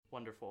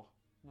Wonderful.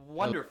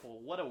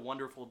 Wonderful. What a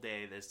wonderful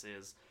day this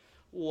is.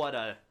 What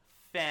a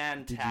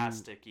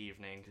fantastic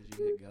evening. Did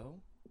you hit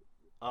go?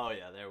 Oh,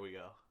 yeah, there we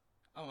go.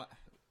 Oh my.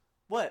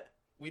 What?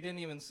 We didn't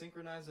even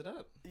synchronize it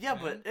up. Yeah,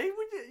 man. but... Hey,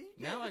 we did,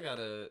 now I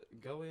gotta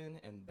go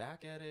in and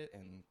back at it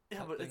and yeah,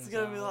 cut but it's things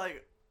gonna out. be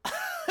like...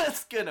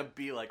 it's gonna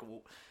be like...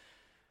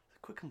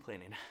 Quit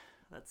complaining.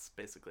 That's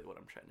basically what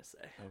I'm trying to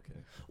say. Okay.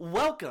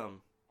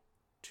 Welcome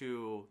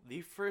to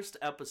the first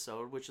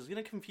episode, which is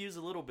going to confuse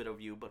a little bit of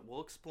you, but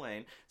we'll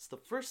explain. It's the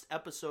first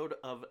episode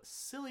of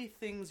Silly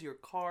Things Your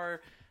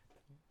Car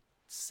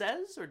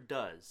Says or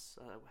Does.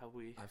 How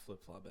we... I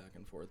flip-flop back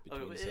and forth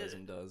between says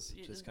and does,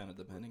 just kind of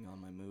depending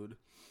on my mood.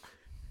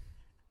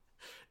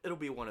 It'll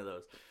be one of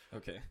those.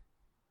 Okay.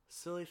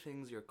 Silly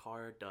Things Your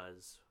Car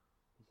Does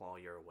while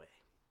you're away.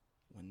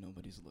 When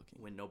nobody's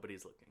looking. When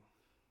nobody's looking.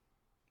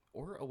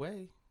 Or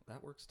away.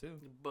 That works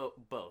too.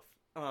 Both.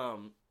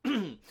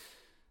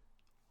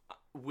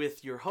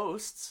 With your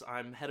hosts,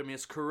 I'm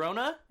Jeremias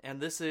Corona, and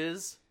this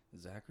is...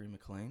 Zachary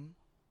McLean.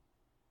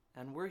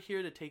 And we're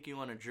here to take you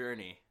on a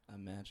journey. A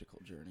magical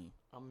journey.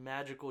 A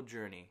magical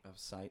journey. Of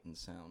sight and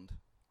sound.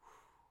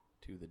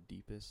 To the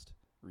deepest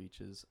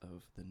reaches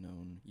of the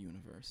known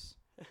universe.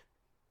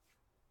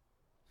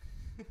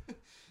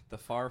 The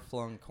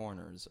far-flung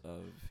corners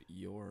of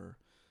your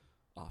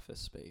office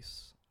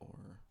space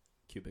or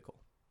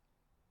cubicle.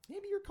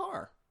 Maybe your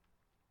car.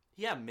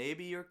 Yeah,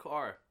 maybe your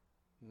car.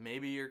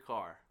 Maybe your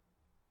car.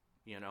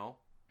 You know?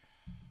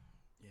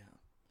 Yeah.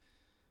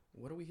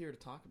 What are we here to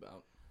talk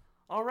about?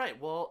 All right,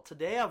 well,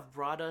 today I've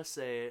brought us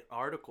an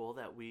article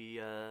that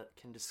we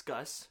can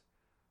discuss.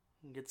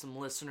 Get some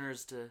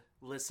listeners to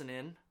listen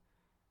in.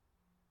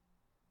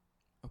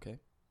 Okay.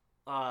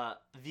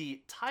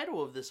 The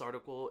title of this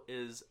article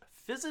is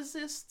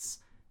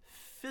Physicists,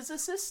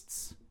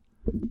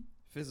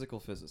 Physical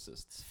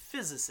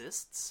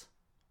physicists.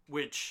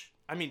 Which,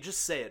 I mean,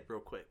 just say it real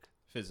quick.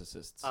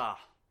 Physicists. I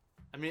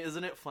mean,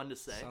 isn't it fun to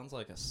say? Sounds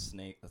like a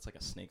snake. That's like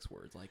a snake's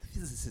word. Like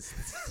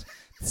physicists.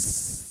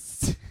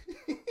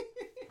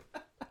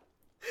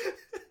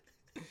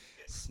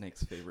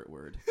 Snake's favorite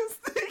word.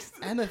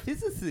 I'm a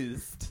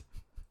physicist.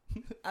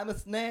 I'm a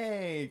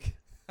snake.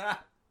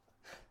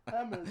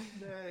 I'm a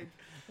snake.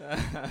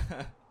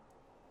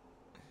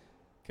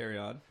 Carry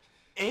on.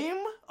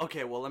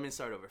 Okay, well, let me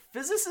start over.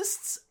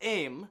 Physicists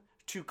aim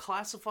to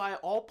classify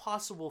all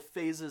possible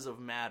phases of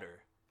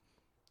matter.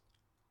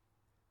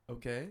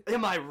 Okay.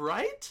 Am I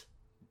right?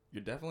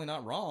 You're definitely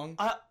not wrong.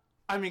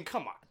 I mean,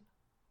 come on.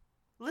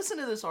 Listen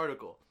to this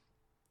article.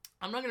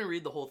 I'm not going to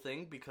read the whole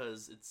thing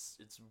because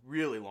it's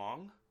really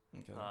long.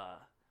 Okay.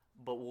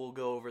 But we'll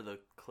go over the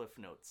cliff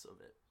notes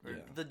of it. Or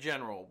the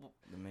general.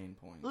 The main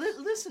point.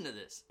 Listen to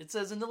this. It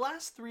says, in the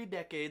last 3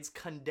 decades,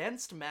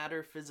 condensed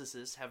matter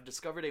physicists have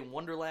discovered a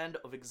wonderland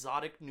of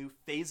exotic new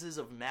phases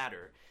of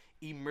matter.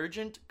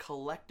 Emergent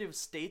collective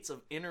states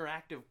of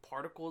interactive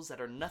particles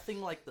that are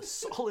nothing like the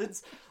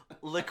solids,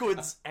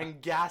 liquids,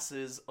 and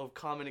gases of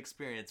common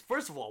experience.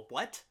 First of all,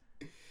 what?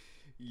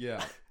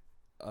 Yeah.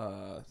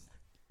 Gonna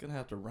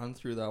have to run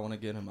through that one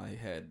again in my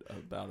head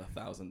about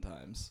 1,000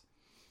 times.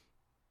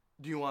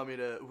 Do you want me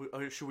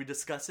to... should we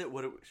discuss it?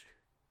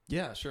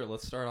 Yeah, sure.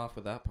 Let's start off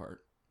with that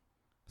part.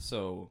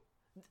 So,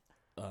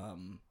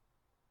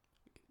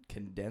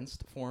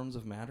 condensed forms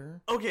of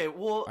matter? Okay,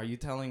 well... Are you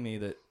telling me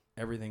that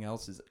everything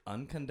else is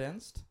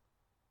uncondensed?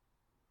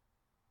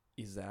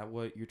 Is that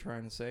what you're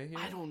trying to say here?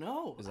 I don't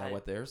know. Is that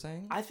what they're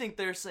saying? I think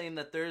they're saying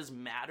that there's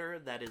matter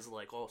that is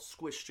like all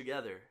squished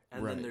together,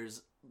 and then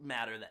there's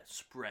matter that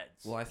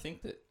spreads. Well, I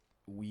think that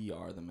we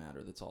are the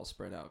matter that's all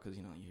spread out, because,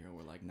 you hear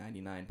we're like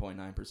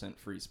 99.9%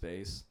 free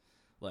space.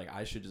 Like,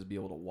 I should just be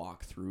able to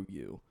walk through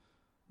you,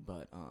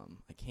 but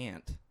I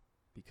can't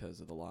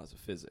because of the laws of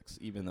physics,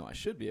 even though I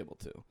should be able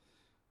to,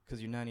 because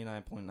you're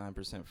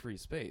 99.9% free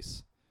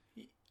space.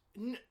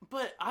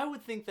 But I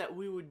would think that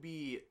we would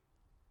be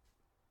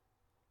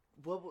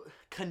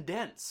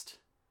condensed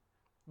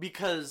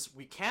because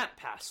we can't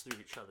pass through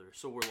each other.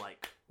 So we're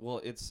like...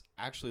 Well, it's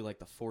actually like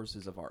the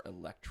forces of our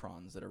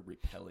electrons that are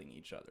repelling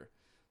each other.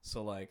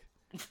 So like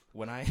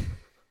when I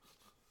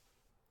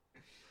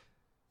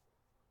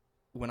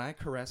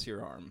caress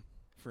your arm,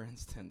 for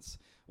instance,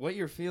 what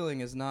you're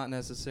feeling is not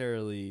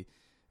necessarily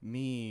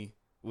me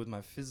with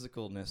my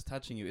physicalness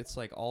touching you. It's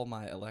like all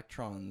my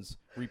electrons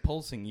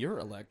repulsing your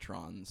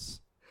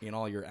electrons in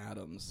all your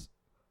atoms.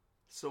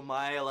 So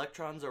my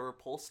electrons are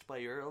repulsed by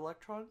your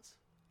electrons?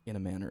 In a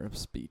manner of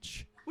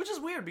speech. Which is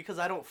weird because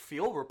I don't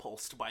feel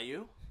repulsed by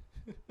you.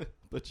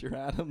 But your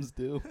atoms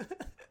do.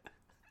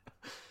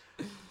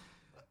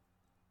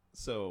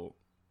 So,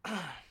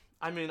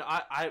 I mean,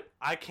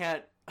 I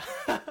can't.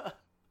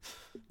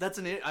 That's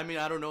I mean,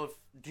 I don't know if.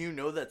 Do you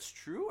know that's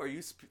true? Are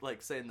you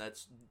like saying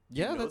that's?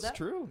 Yeah, that's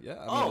true. Yeah.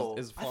 I mean,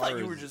 as far I thought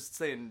you were just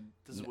saying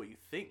this is what you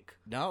think.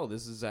 No,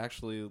 this is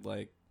actually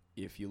like,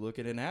 if you look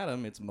at an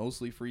atom, it's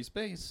mostly free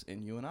space,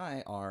 and you and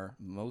I are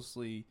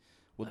mostly,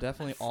 well,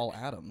 definitely all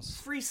atoms.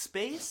 Free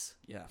space?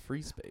 Yeah,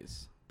 free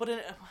space. But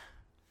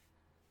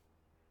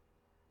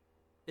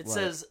it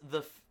says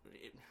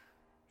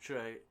should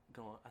I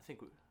go on? I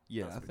think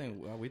Yeah, That's I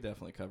think we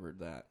definitely covered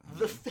that.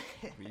 We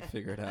The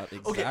figured out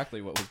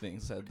exactly what was being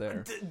said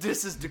there.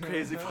 This is the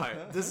crazy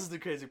part. This is the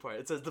crazy part.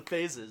 It says the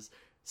phases,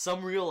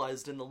 some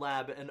realized in the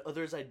lab and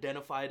others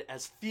identified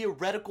as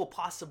theoretical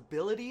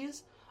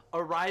possibilities,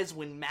 arise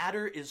when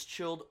matter is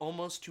chilled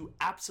almost to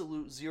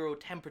absolute zero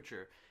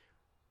temperature,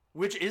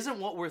 which isn't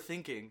what we're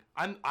thinking.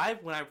 When I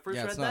first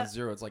read it's that, not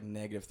zero. It's like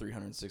negative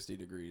 360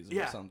 degrees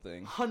or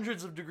something.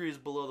 Hundreds of degrees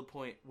below the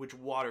point which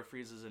water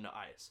freezes into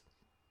ice.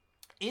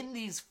 In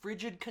these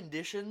frigid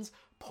conditions,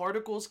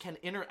 particles can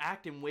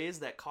interact in ways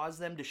that cause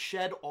them to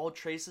shed all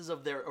traces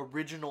of their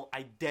original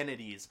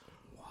identities.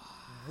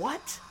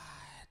 What?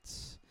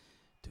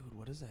 Dude,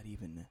 what does that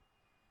even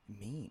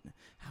mean?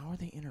 How are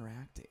they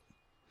interacting?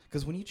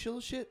 Because when you chill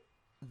shit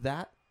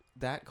that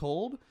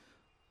cold,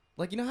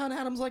 like, you know how an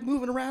atom's like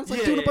moving around, it's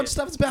like doing a bunch of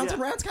stuff, it's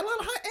bouncing around, it's got a lot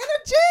of high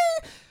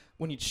energy.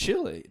 When you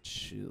chill it, it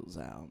chills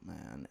out,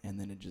 man, and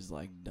then it just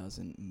like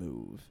doesn't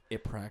move.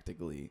 It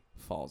practically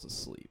falls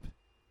asleep.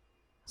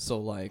 So,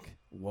 like,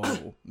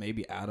 whoa,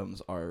 maybe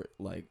atoms are,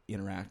 like,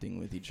 interacting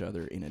with each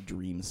other in a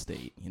dream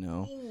state, you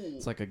know? Ooh.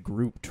 It's like a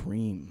group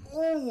dream.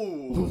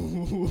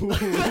 Ooh.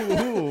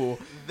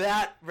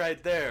 That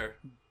right there,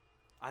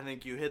 I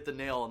think you hit the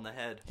nail on the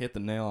head. Hit the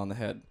nail on the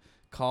head.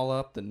 Call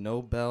up the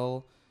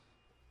Nobel.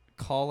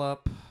 Call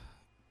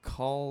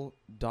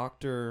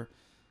Dr.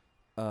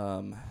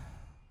 Spock.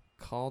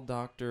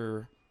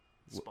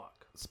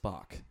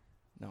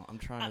 No, I'm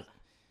trying to...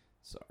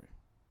 Sorry.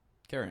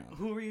 Carry on.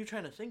 Who were you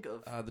trying to think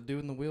of? The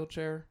dude in the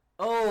wheelchair.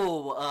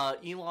 Oh,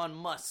 Elon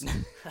Musk.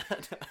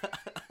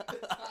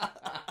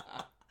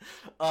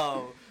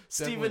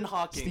 Stephen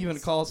Hawking.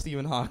 Call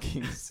Stephen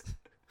Hawking.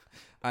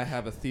 I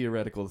have a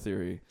theoretical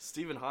theory.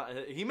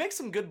 He makes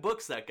some good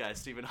books, that guy,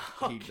 Stephen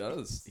Hawking.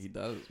 He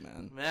does,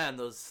 man.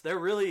 Man, they're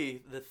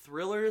really, the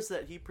thrillers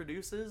that he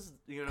produces,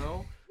 you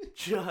know,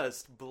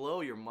 just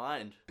blow your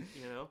mind,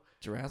 you know?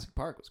 Jurassic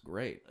Park was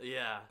great.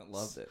 Yeah. I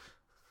loved it.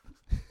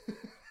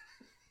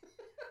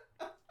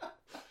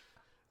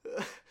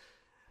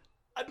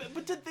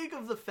 But to think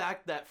of the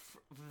fact that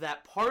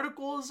that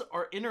particles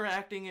are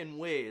interacting in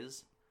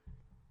ways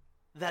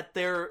that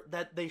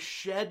they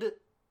shed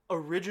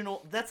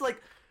original. That's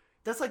like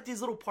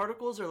these little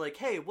particles are like,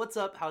 hey, what's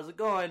up? How's it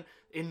going?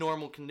 In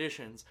normal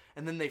conditions,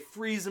 and then they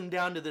freeze them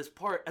down to this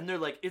part, and they're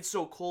like, it's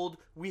so cold,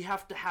 we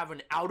have to have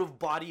an out of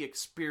body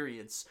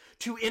experience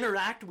to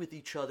interact with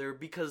each other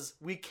because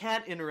we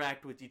can't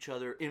interact with each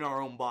other in our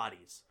own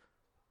bodies.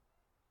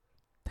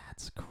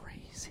 That's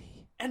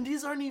crazy. And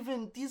these are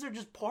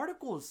just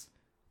particles.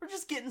 We're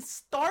just getting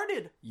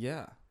started.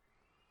 Yeah.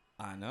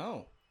 I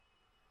know.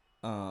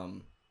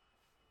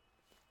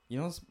 You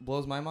know what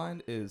blows my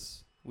mind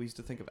is we used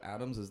to think of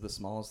atoms as the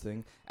smallest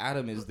thing.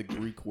 Atom is the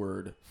Greek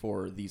word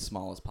for the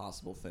smallest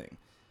possible thing.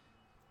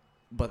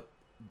 But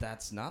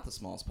that's not the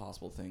smallest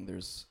possible thing.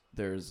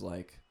 There's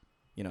like,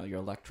 you know, your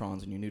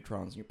electrons and your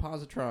neutrons and your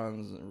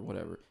positrons or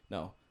whatever.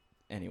 No.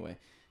 Anyway,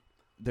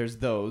 there's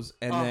those,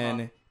 and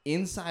then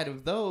inside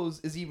of those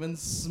is even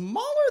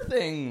smaller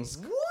things.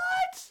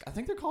 What? I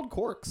think they're called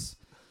quarks.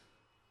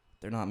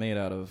 They're not made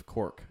out of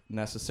cork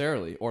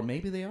necessarily, or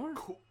maybe they are.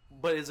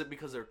 But is it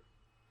because they're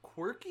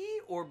quirky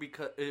or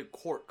because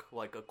cork,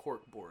 like a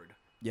cork board?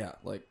 Yeah,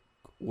 like,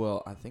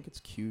 well, I think it's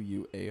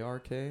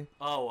Quark.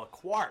 Oh, a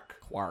quark.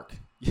 Quark.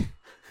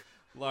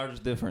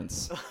 Large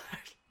difference.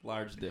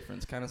 Large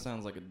difference. Kind of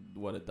sounds like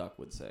what a duck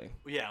would say.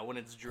 Yeah, when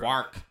it's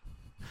drunk. Quark.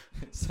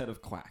 Instead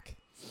of quack.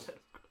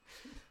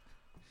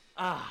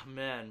 Ah,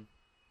 man.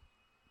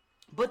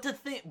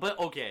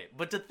 Okay.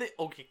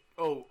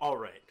 Oh, all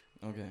right.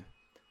 Okay.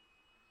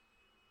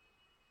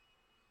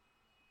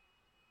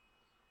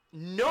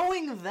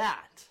 Knowing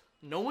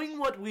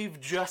what we've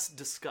just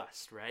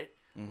discussed, right?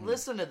 Mm-hmm.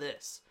 Listen to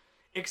this.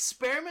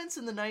 Experiments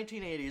in the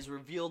 1980s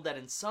revealed that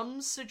in some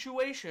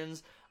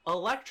situations,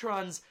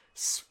 electrons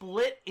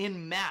split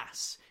in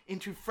mass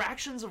into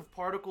fractions of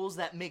particles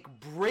that make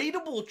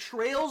braidable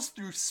trails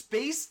through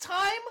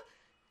space-time.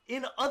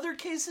 In other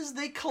cases,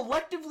 they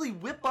collectively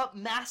whip up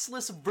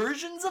massless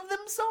versions of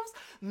themselves.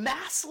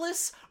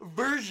 Massless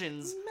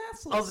versions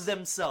of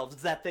themselves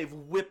that they've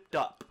whipped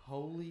up.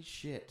 Holy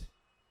shit.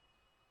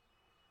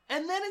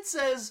 And then it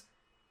says...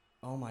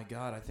 Oh my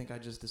god, I think I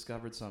just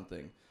discovered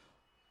something.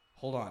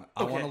 Hold on.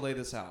 I want to lay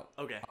this out.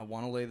 Okay. I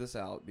want to lay this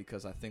out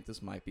because I think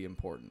this might be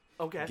important.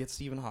 Okay. Get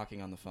Stephen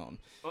Hawking on the phone.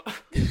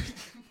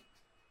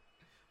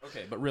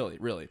 Okay, but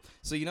really.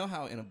 So you know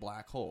how in a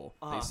black hole,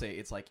 they say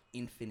it's like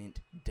infinite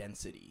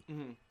density.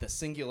 Mm-hmm. The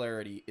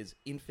singularity is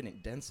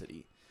infinite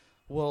density.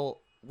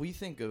 Well, we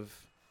think of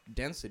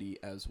density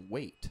as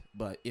weight,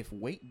 but if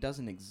weight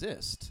doesn't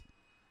exist,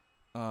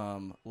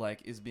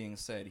 like is being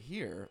said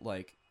here,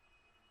 like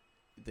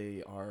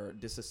they are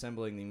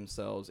disassembling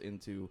themselves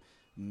into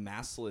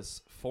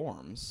massless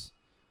forms,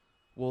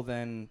 well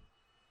then,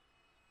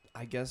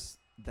 I guess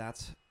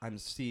I'm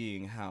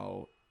seeing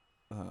how,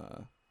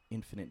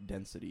 infinite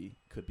density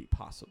could be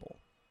possible.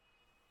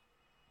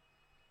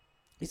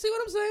 You see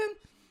what I'm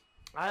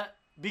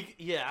saying?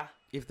 Yeah.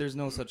 If there's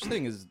no such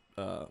thing as,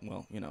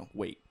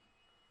 weight.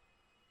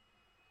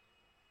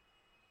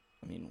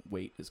 I mean,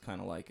 weight is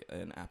kind of like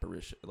an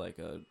apparition, like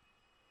an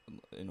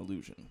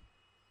illusion.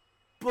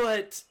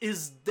 But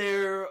is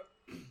there,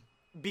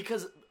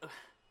 because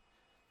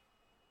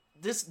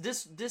this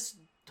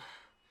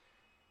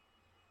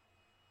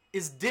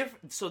is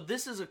different. So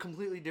this is a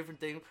completely different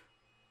thing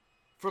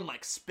from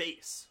like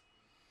space.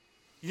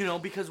 You know,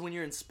 because when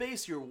you're in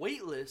space, you're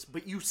weightless,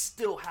 but you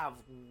still have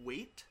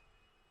weight.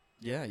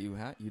 Yeah, you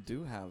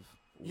do have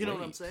weight. You know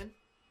what I'm saying?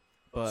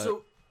 But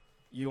so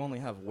you only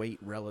have weight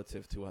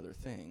relative to other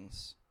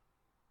things.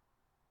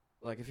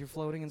 Like if you're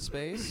floating in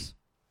space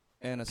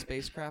and a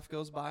spacecraft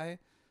goes by,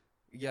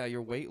 yeah,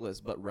 you're weightless,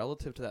 but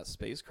relative to that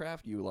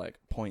spacecraft, you like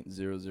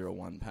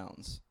 0.001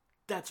 pounds.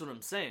 That's what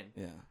I'm saying.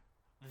 Yeah.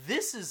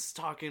 This is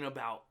talking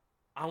about,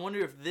 I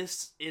wonder if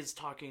this is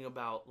talking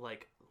about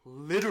like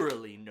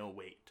literally no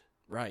weight.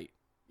 Right.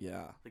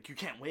 Yeah. Like you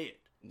can't weigh it.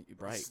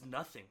 Right. It's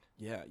nothing.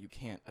 Yeah, you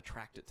can't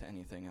attract it to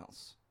anything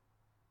else.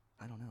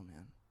 I don't know,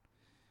 man.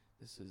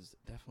 This is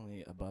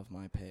definitely above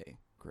my pay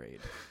grade,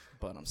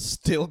 but I'm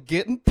still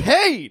getting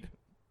paid.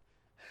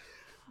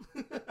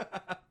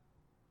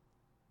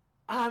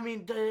 I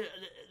mean,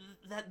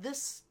 that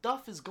this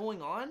stuff is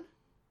going on. It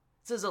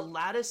says a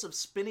lattice of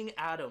spinning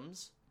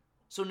atoms.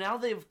 So now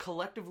they've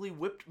collectively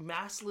whipped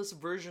massless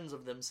versions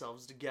of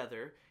themselves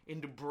together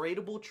into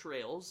braidable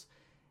trails.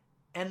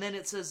 And then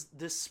it says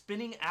the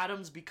spinning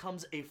atoms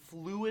becomes a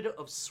fluid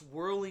of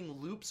swirling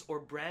loops or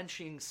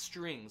branching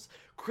strings.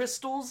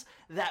 Crystals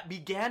that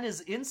began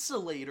as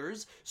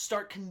insulators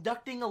start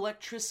conducting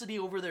electricity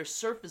over their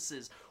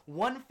surfaces.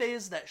 One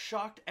phase that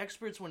shocked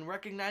experts when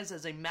recognized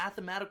as a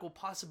mathematical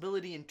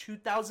possibility in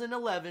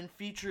 2011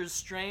 features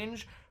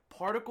strange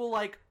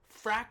particle-like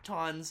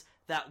fractons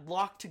that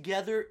lock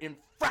together in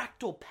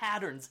fractal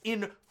patterns.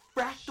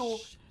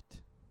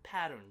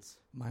 Patterns.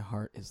 My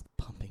heart is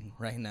pumping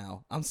right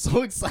now. I'm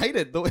so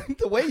excited.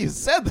 The way you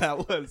said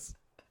that was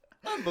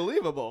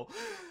unbelievable.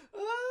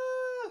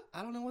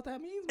 I don't know what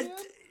that means, man.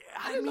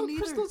 I didn't know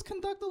crystals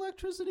conduct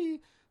electricity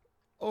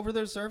over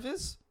their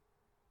surface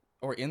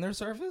or in their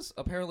surface.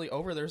 Apparently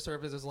over their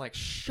surface is like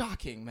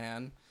shocking,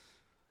 man.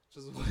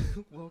 Just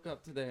woke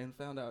up today and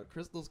found out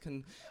crystals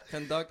can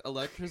conduct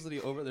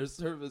electricity over their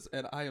surface,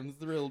 and I am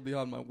thrilled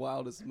beyond my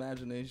wildest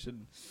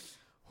imagination.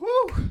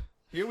 Whew!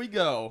 Here we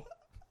go.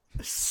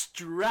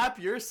 Strap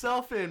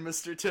yourself in,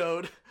 Mr.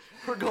 Toad.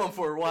 We're going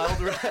for a wild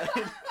ride.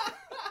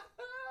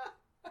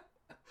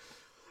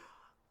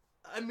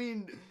 I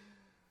mean,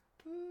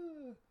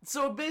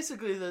 so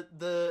basically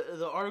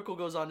the article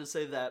goes on to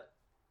say that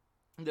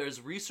there's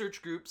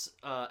research groups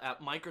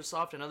at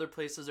Microsoft and other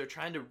places are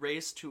trying to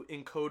race to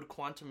encode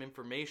quantum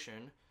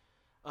information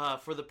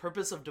for the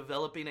purpose of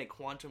developing a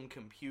quantum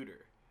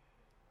computer.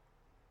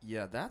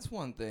 Yeah, that's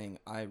one thing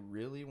I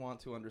really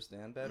want to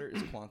understand better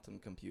is quantum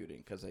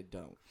computing, because I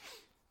don't.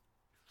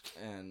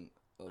 And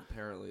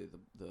apparently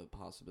the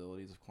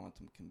possibilities of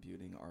quantum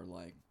computing are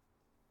like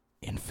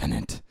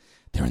infinite.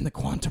 They're in the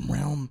quantum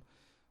realm.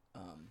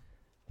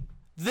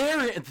 They're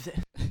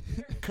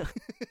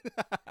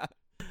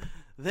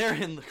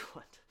in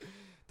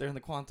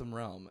the quantum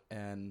realm,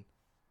 and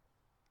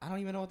I don't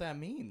even know what that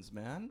means,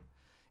 man.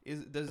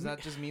 Does that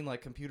just mean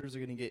like computers are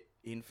going to get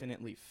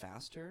infinitely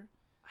faster?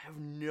 I have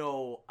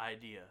no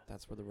idea.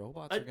 That's where the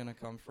robots are going to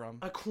come from.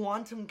 A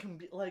quantum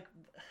like,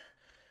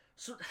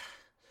 so,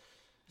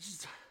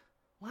 just,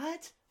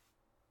 what?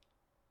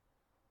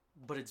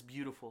 But it's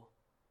beautiful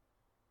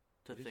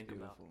to think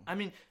about. I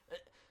mean,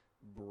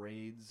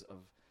 braids of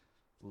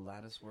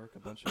lattice work, a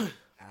bunch of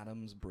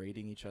atoms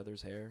braiding each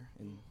other's hair,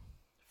 and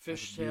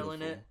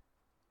fishtailing it,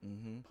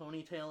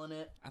 ponytailing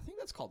it. I think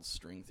that's called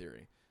string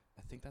theory.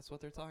 I think that's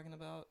what they're talking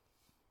about.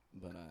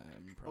 But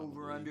I'm probably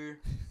over under.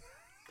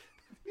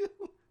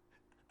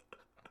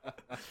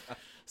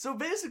 So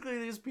basically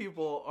these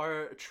people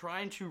are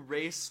trying to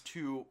race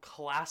to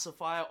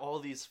classify all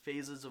these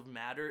phases of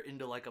matter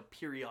into like a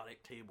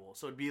periodic table.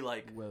 So it'd be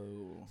like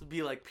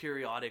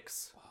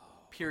periodics,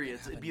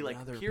 periods. It'd be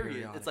like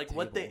period. It's like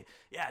table.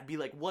 It'd be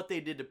like what they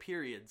did to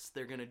periods,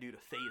 they're going to do to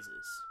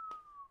phases.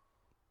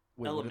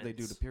 Wait, elements. What did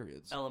they do to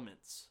periods?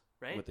 Elements,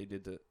 right? What they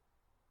did to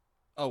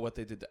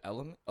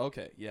element?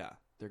 Okay, yeah.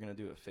 They're going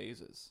to do to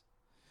phases.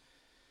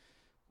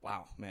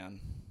 Wow, man.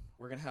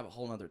 We're going to have a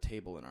whole other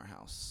table in our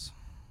house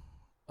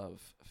of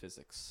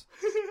physics.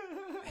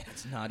 And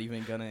it's not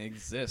even going to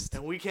exist.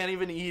 And we can't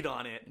even eat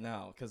on it.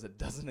 No, because it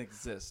doesn't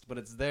exist. But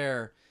it's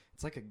there.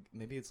 It's like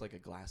maybe it's like a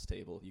glass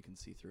table. You can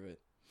see through it.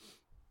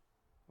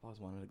 I've always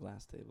wanted a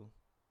glass table.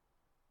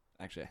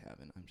 Actually, I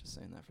haven't. I'm just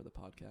saying that for the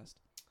podcast.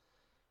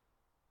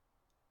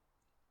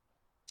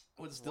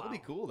 Would still be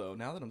cool, though,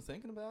 now that I'm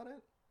thinking about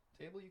it.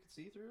 Table you could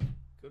see through.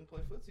 Couldn't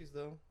play footsies,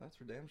 though. That's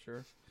for damn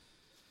sure.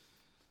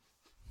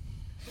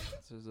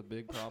 This is a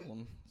big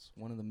problem. It's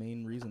one of the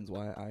main reasons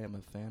why I am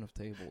a fan of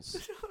tables.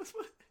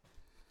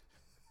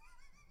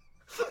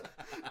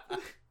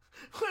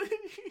 Why did you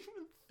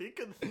even think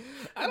of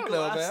I don't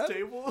know, man.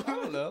 Table? I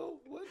don't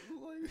know. What,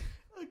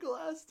 like a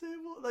glass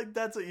table? Like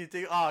that's what you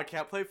think? Oh, I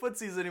can't play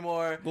footsies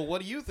anymore. Well,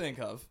 what do you think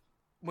of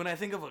when I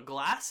think of a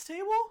glass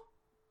table?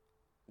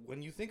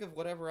 when you think of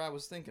whatever I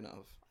was thinking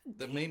of,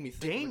 that made me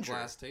think of a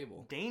glass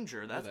table.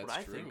 Danger, that's what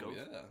I think of.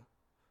 Yeah.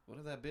 What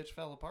if that bitch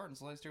fell apart and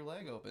sliced your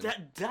leg open?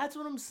 That's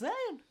what I'm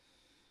saying.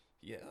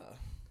 Yeah.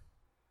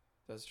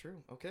 That's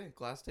true. Okay,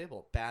 glass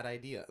table. Bad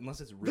idea.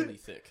 Unless it's really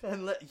thick.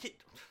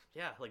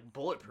 Yeah, like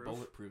bulletproof.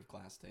 Bulletproof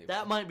glass table.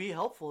 That might be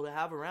helpful to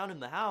have around in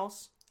the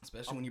house.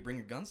 Especially when you bring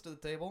your guns to the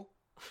table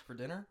for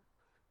dinner.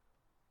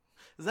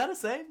 Is that a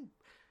saying?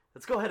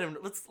 Let's go ahead and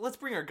let's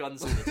bring our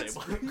guns to the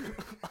table.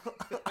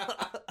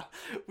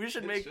 We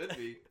should make. It should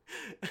be.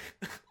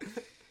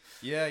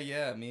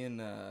 Yeah. Me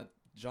and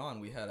John,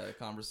 we had a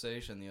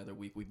conversation the other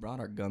week. We brought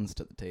our guns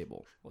to the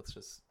table. Let's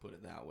just put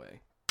it that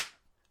way.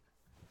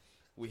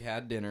 We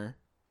had dinner.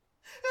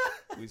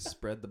 We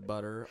spread the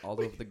butter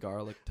all over the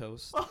garlic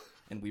toast,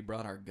 and we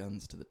brought our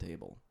guns to the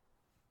table.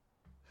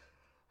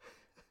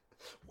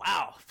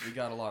 Wow. We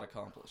got a lot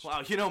accomplished.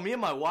 Wow, me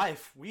and my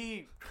wife,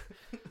 we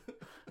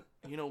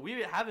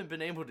haven't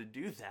been able to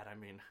do that. I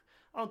mean,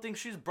 I don't think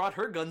she's brought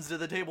her guns to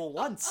the table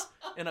once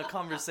in a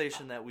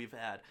conversation that we've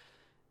had.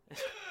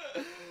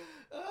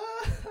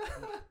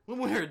 When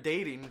we were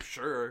dating,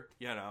 sure,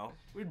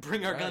 we'd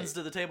bring our guns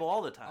to the table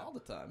all the time. All the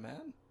time,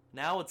 man.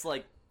 Now it's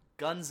like,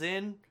 guns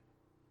in,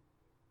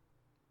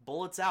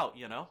 bullets out,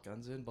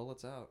 Guns in,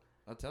 bullets out.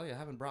 I'll tell you, I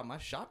haven't brought my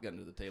shotgun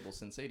to the table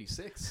since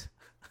 '86.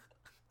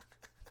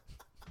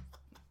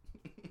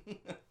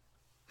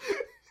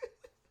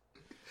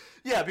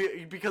 Yeah,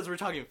 because we're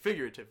talking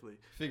figuratively.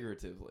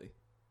 Figuratively.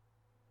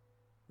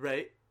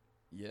 Right?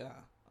 Yeah.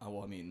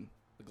 Well, I mean,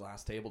 the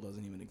glass table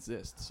doesn't even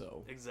exist,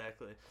 so...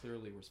 Exactly.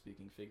 Clearly we're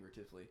speaking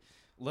figuratively.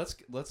 Let's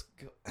go...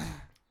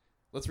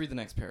 Let's read the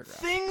next paragraph.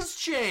 Things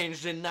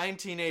changed in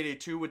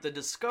 1982 with the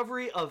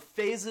discovery of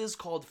phases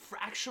called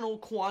fractional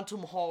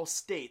quantum Hall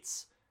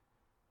states.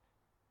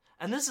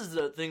 And this is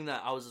the thing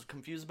that I was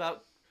confused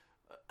about.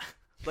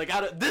 Like,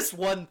 out of this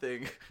one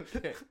thing.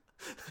 Okay.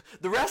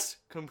 The rest,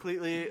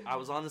 completely, I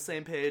was on the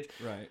same page.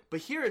 Right.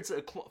 But here it's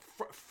a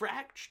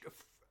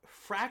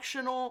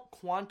fractional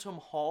quantum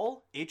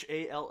Hall,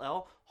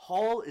 Hall.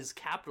 Hall is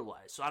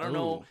capitalized. So I don't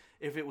know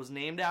if it was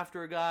named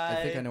after a guy.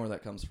 I think I know where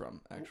that comes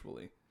from,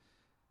 actually.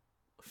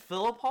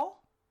 Philip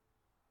Hall?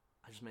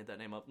 I just made that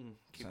name up.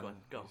 Keep going.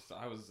 Go.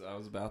 I was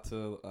about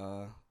to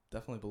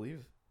definitely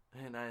believe.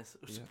 Hey, nice.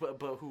 Yeah.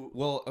 But who?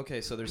 Well,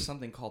 okay, so there's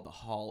something called the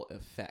Hall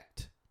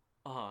effect.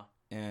 Uh-huh.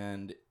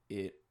 And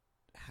it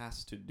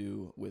has to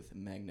do with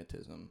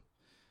magnetism,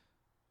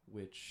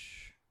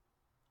 which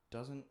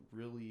doesn't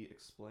really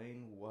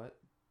explain what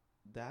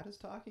that is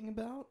talking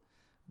about.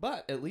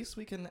 But at least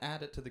we can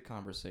add it to the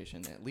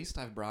conversation. At least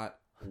I've brought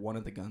one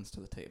of the guns to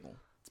the table.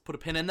 Let's put a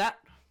pin in that.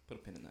 Put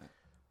a pin in that.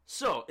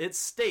 So, it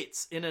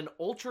states, in an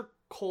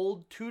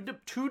ultra-cold,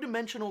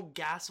 two-dimensional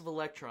gas of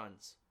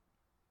electrons.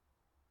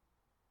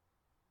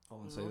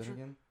 Oh, and say that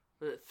again?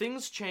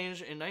 Things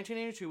changed in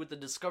 1982 with the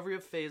discovery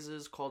of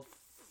phases called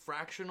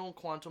fractional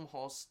quantum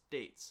Hall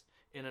states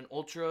in an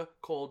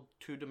ultra-cold,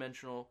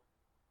 two-dimensional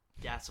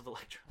gas of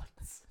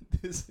electrons.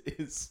 This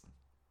is...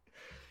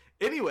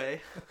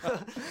 Anyway,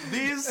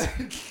 these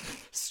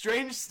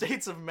strange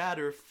states of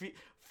matter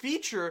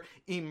feature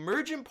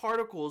emergent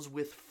particles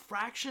with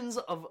fractions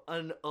of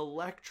an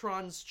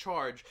electron's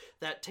charge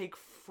that take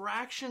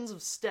fractions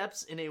of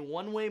steps in a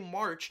one-way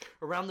march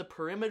around the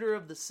perimeter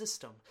of the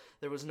system.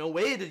 There was no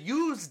way to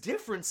use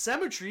different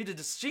symmetry to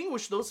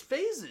distinguish those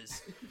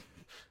phases.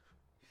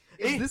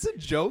 Is this a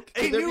joke?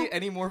 Could there be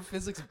any more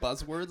physics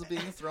buzzwords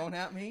being thrown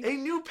at me? A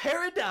new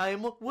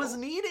paradigm was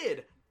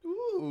needed.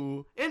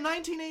 Ooh. In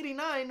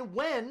 1989,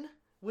 when...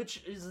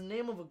 Which is the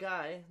name of a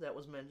guy that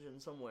was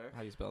mentioned somewhere. How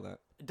do you spell that?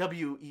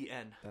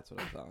 W-E-N. That's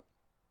what I thought.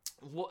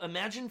 Well,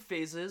 imagine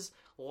phases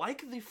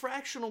like the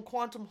fractional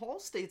quantum Hall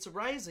states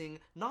arising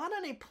not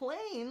on a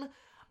plane,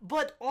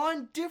 but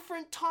on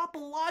different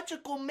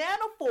topological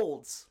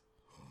manifolds.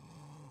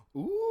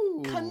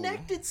 Ooh.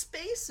 Connected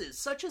spaces,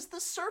 such as the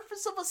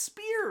surface of a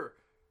sphere.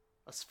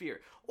 A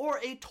sphere. Or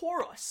a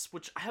torus,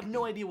 which I have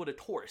no idea what a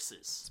torus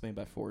is. It's made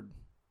by Ford.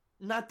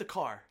 Not the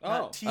car. Oh.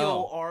 Not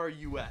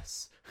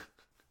T-O-R-U-S.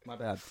 My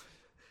bad.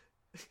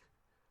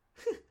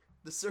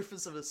 The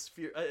surface of a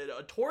sphere.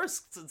 A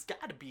torus, it's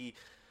got to be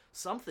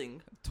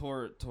something.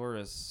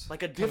 Taurus.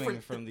 Like a different...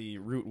 Coming from the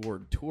root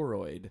word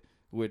toroid,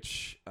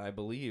 which I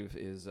believe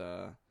is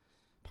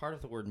part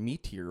of the word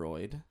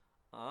meteoroid.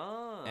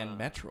 Ah. And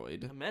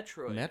Metroid. A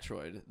Metroid.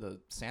 Metroid, the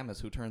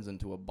Samus who turns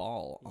into a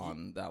ball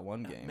on that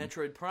one game.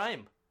 Metroid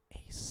Prime. A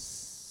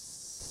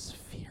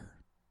sphere.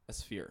 A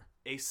sphere.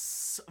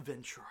 Ace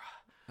Ventura.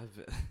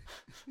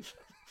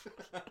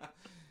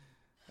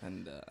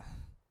 And,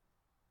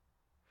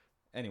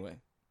 anyway.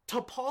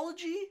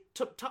 Topology?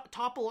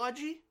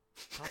 Topology?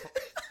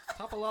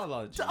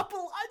 Topology.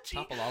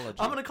 Topology.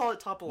 I'm going to call it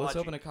topology. Let's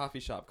open a coffee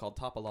shop called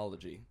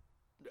Topology.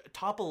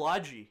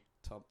 Topology.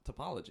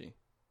 Topology.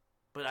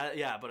 But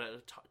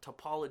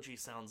topology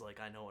sounds like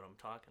I know what I'm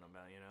talking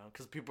about,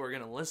 because people are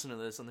going to listen to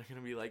this and they're going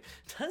to be like,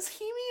 does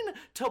he mean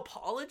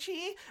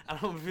topology? And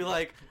I'm going to be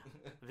like,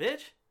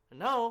 bitch,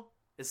 no,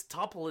 it's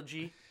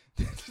topology.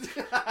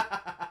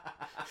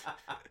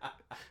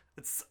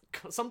 It's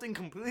something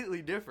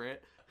completely different.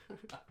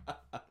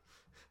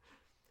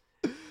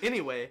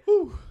 Anyway,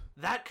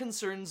 that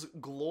concerns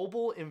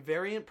global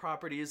invariant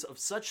properties of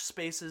such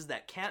spaces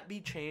that can't be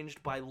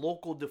changed by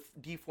local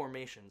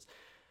deformations.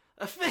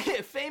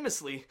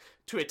 Famously,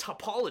 to a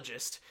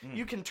topologist,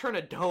 you can turn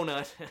a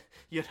donut,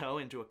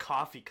 into a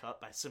coffee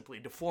cup by simply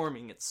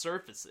deforming its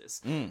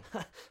surfaces.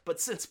 But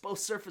since both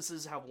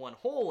surfaces have one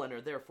hole and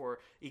are therefore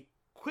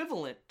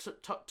equivalent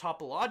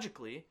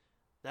topologically,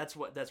 that's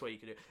what you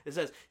can do. It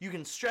says you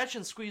can stretch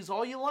and squeeze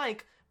all you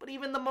like, but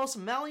even the most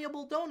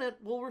malleable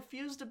donut will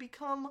refuse to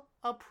become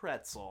a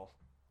pretzel.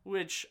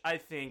 Which I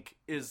think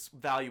is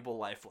valuable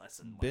life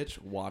lesson.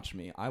 Bitch, watch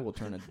me. I will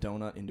turn a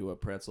donut into a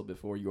pretzel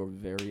before your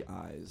very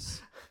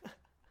eyes.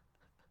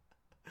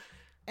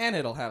 And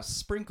it'll have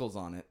sprinkles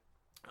on it.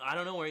 I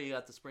don't know where you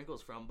got the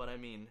sprinkles from, but I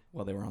mean...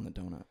 Well, they were on the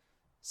donut.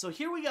 So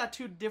here we got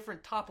two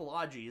different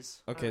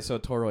topologies. Okay, so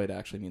toroid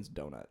actually means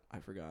donut. I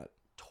forgot.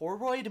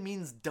 Toroid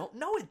means don't...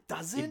 No, it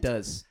doesn't. It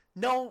does.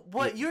 No,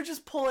 what? You're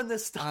just pulling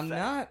this stuff I'm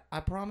not. I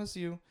promise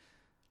you.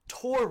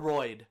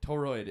 Toroid.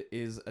 Toroid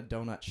is a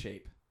donut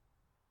shape.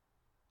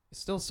 It's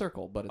still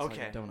circle, but it's like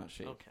a donut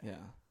shape. Okay. Yeah.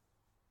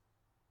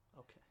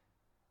 Okay.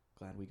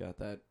 Glad we got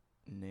that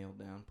nailed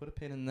down. Put a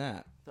pin in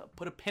that.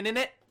 Put a pin in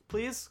it,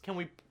 please. Can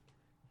we...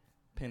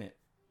 Pin it.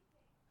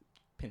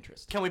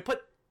 Pinterest. Can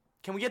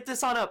we get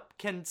this on a...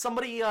 Can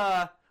somebody,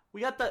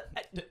 we got the...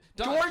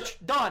 Don, George?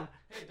 Don.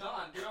 Hey,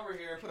 Don, get over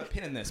here. Put a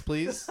pin in this,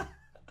 please.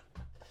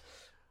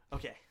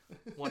 Okay.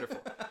 Wonderful.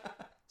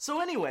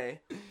 So anyway,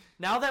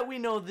 now that we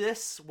know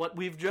this, what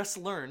we've just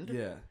learned...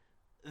 Yeah.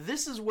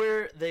 This is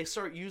where they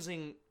start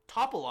using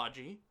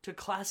topology to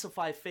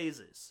classify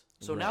phases.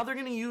 So now they're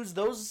going to use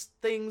those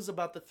things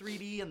about the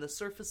 3D and the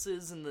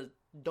surfaces and the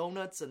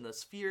donuts and the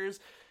spheres.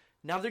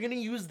 Now they're going to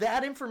use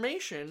that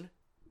information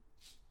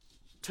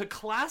to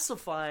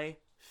classify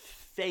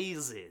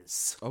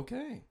phases.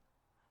 Okay.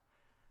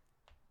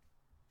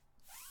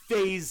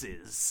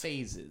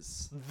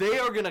 Phases. They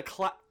are going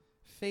to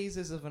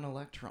phases of an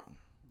electron.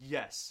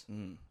 Yes. Are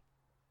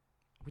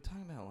we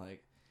talking about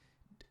like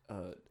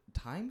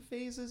time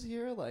phases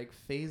here? Like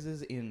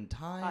phases in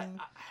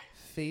time?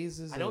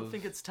 Phases I don't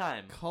think it's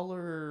time.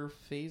 Color,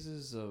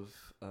 phases of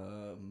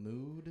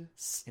mood?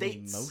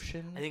 States.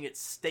 Emotion? I think it's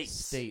states.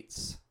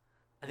 States.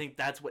 I think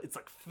that's what it's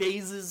like.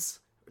 Phases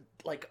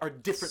like are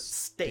different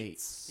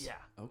states. Yeah.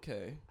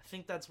 Okay. I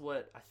think that's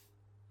what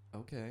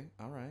okay,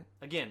 all right.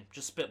 Again,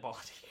 just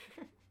spitballing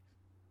here.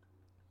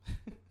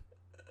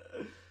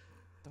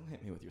 Don't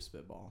hit me with your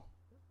spitball.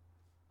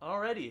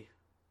 Alrighty.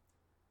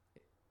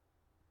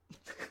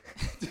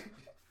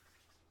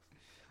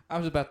 I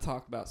was about to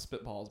talk about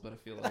spitballs, but I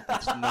feel like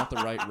that's not the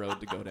right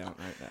road to go down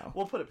right now.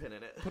 We'll put a pin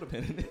in it. Put a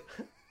pin in it.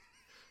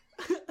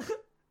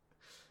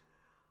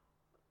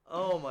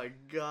 Oh my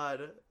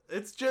god.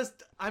 It's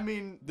just, I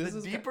mean, the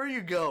deeper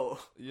you go.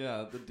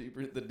 Yeah, the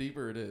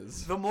deeper it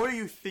is. The more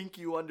you think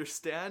you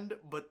understand,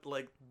 but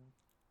like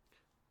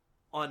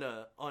on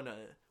a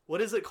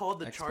what is it called?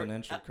 The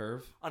exponential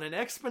curve. On an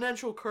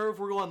exponential curve,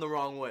 we're going the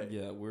wrong way.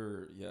 Yeah,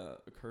 we're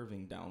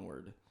curving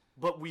downward.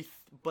 But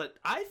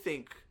I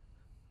think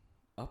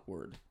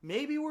upward.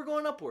 Maybe we're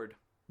going upward.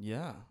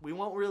 Yeah. We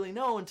won't really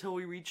know until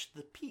we reach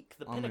the peak,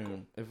 the pinnacle. I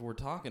mean, if we're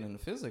talking in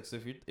physics,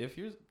 if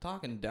you're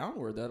talking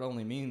downward, that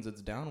only means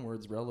it's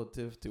downwards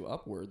relative to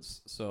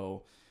upwards.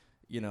 So,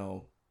 you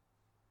know.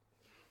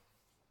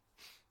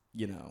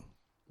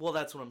 Well,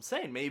 that's what I'm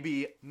saying.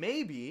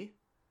 Maybe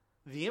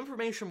the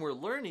information we're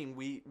learning,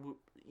 we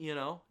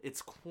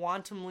it's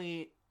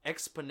quantumly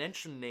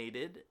exponentially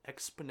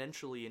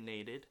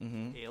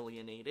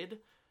alienated,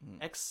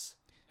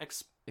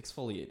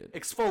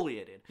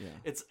 exfoliated. Yeah.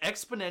 It's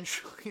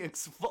exponentially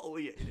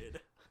exfoliated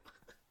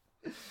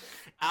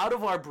out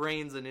of our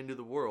brains and into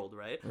the world,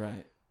 right?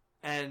 Right.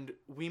 And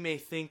we may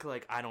think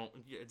like,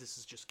 this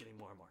is just getting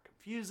more and more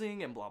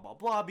confusing and blah, blah,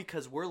 blah,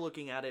 because we're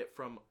looking at it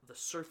from the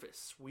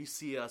surface. We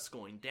see us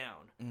going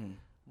down.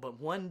 But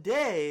one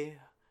day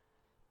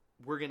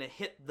we're going to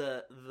hit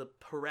the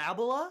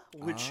parabola,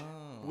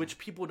 which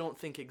people don't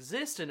think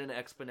exists in an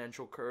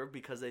exponential curve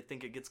because they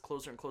think it gets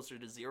closer and closer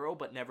to zero,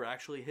 but never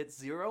actually hits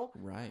zero.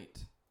 Right.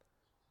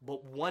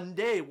 But one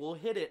day we'll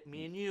hit it,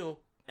 me and you,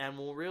 and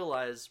we'll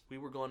realize we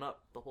were going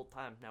up the whole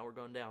time. Now we're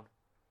going down.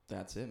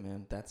 That's it,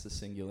 man. That's the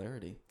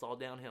singularity. It's all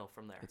downhill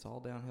from there. It's all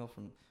downhill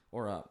from,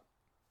 or up.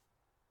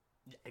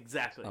 Yeah,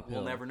 exactly. Uphill.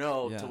 We'll never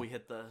know until we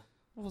hit the...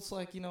 Well, it's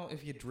like,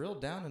 if you drill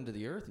down into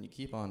the earth and you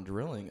keep on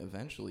drilling,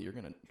 eventually you're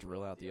going to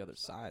drill out the other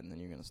side, and then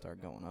you're going to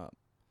start going up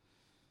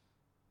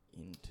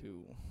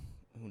into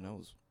who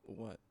knows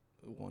what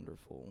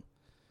wonderful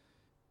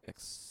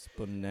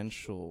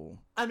exponential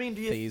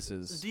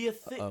phases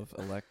of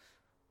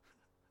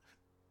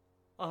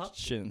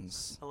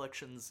elections.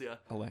 Elections, yeah.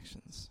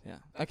 Elections, yeah.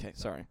 Okay,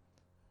 sorry.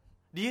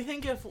 Do you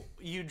think if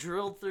you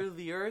drilled through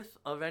the earth,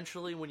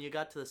 eventually when you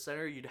got to the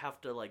center, you'd have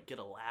to, get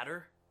a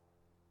ladder?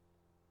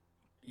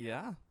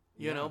 Yeah.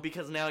 You know,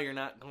 because now you're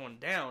not going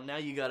down. Now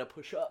you got to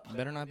push up.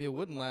 Better not be a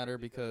wooden ladder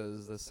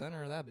because the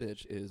center of that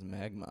bitch is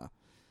magma.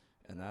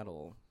 And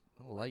that'll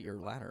light your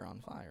ladder on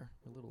fire.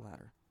 Your little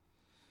ladder.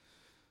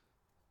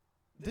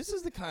 This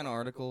is the kind of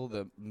article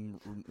that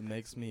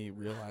makes me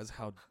realize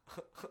how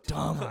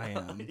dumb I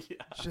am. Yeah.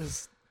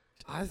 Just,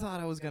 I thought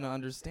I was going to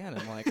understand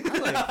it. I'm like, I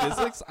like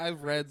physics.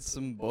 I've read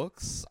some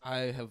books. I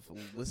have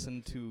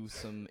listened to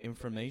some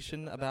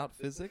information about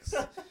physics.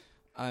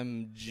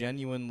 I'm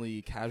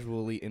genuinely,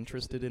 casually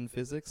interested in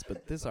physics,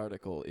 but this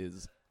article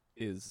is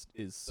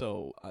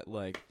so,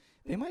 like,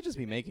 they might just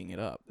be making it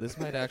up. This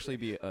might actually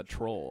be a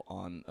troll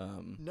on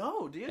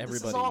No, dude. everybody.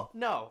 This is all...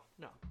 No.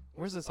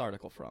 Where's this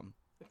article from?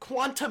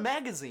 Quanta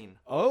Magazine.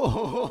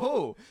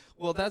 Oh,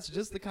 well, that's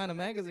just the kind of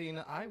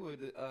magazine I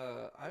would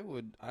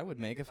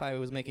make if I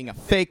was making a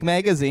fake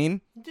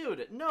magazine.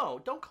 Dude, no,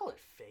 don't call it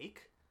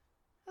fake.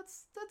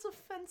 That's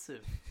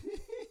offensive.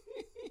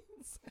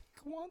 It's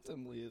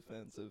quantumly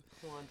offensive.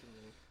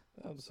 Quantumly.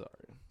 I'm sorry.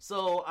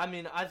 So, I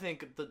mean, I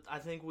think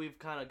we've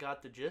kind of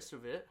got the gist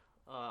of it.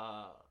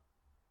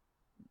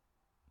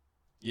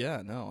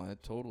 Yeah, no, I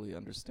totally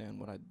understand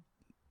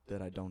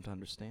that I don't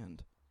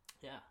understand.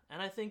 Yeah,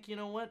 and I think, you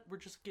know what? We're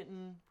just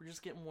getting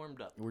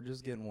warmed up. We're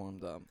just getting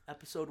warmed up.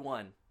 Episode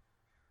 1.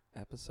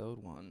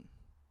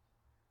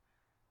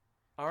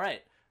 All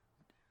right.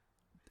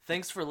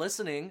 Thanks for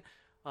listening.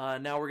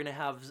 Now we're gonna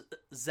have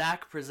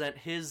Zach present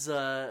his.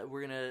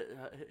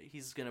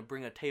 He's gonna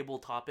bring a table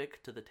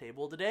topic to the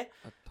table today.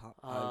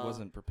 I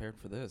wasn't prepared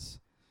for this.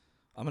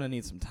 I'm gonna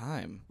need some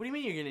time. What do you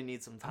mean you're gonna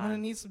need some time? I'm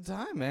gonna need some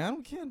time, man.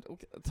 We can't.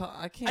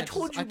 I can't. I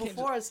told you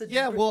before. I said.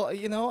 Yeah, well,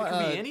 you know, it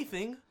could be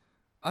anything.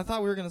 I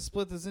thought we were gonna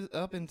split this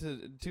up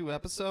into 2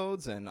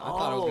 episodes, and I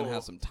thought I was gonna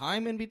have some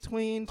time in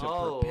between to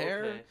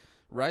prepare, okay.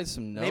 write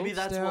some notes. Maybe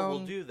that's down, what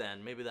we'll do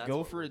then. Maybe that's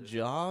go for a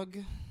jog,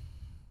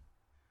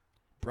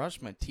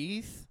 brush my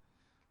teeth,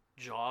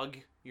 jog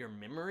your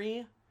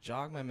memory.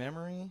 Jog my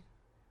memory.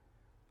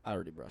 I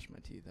already brushed my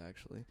teeth,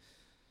 actually.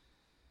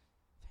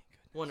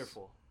 Thank goodness.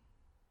 Wonderful.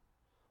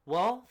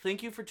 Well,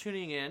 thank you for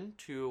tuning in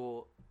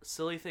to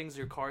Silly Things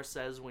Your Car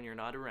Says When You're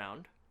Not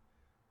Around,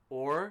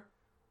 or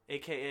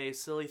AKA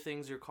Silly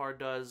Things Your Car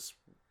Does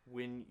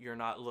When You're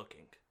Not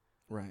Looking.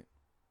 Right.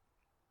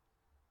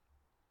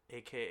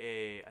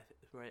 AKA,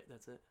 right,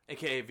 that's it?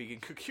 AKA Vegan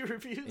Cookie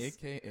Reviews.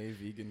 AKA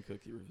Vegan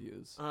Cookie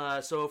Reviews.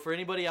 So for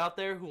anybody out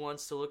there who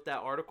wants to look that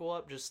article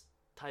up, just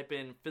type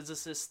in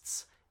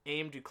physicists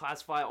aim to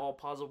classify all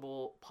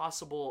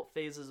possible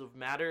phases of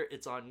matter.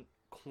 It's on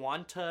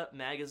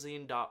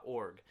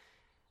quantamagazine.org.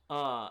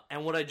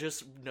 And what I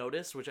just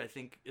noticed, which I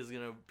think is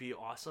going to be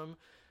awesome,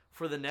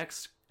 for the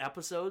next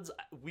episodes,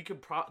 we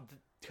could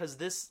because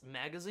this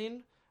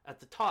magazine, at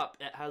the top,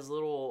 it has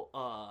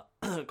little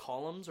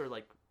columns or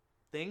like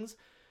things.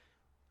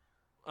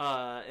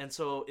 And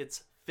so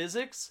it's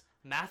physics,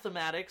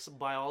 mathematics,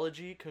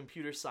 biology,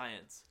 computer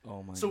science.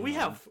 Oh my! So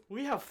God.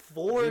 we have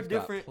 4 We've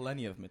different. got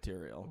plenty of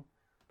material.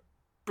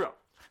 Bro.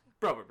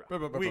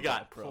 We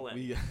got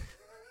plenty.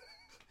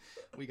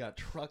 We got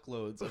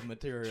truckloads of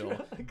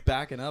material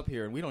backing up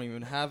here, and we don't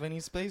even have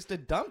any space to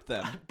dump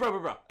them.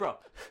 Bro.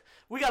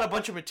 We got a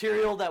bunch of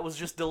material that was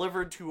just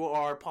delivered to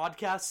our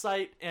podcast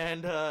site,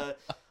 and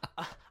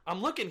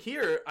I'm looking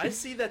here. I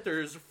see that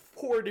there's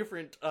 4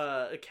 different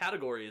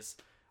categories.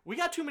 We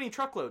got too many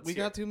truckloads. We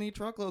got too many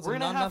truckloads We're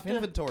and gonna not enough have to-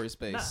 inventory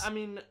space.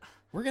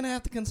 We're going to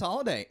have to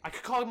consolidate. I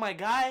could call my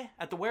guy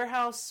at the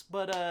warehouse,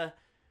 but,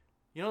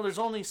 there's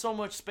only so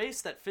much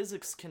space that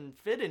physics can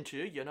fit into,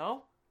 you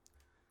know?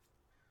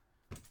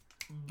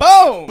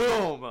 Boom!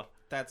 Boom!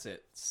 That's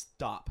it.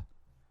 Stop.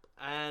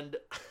 And...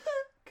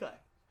 Okay.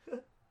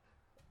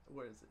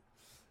 Where is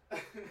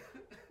it?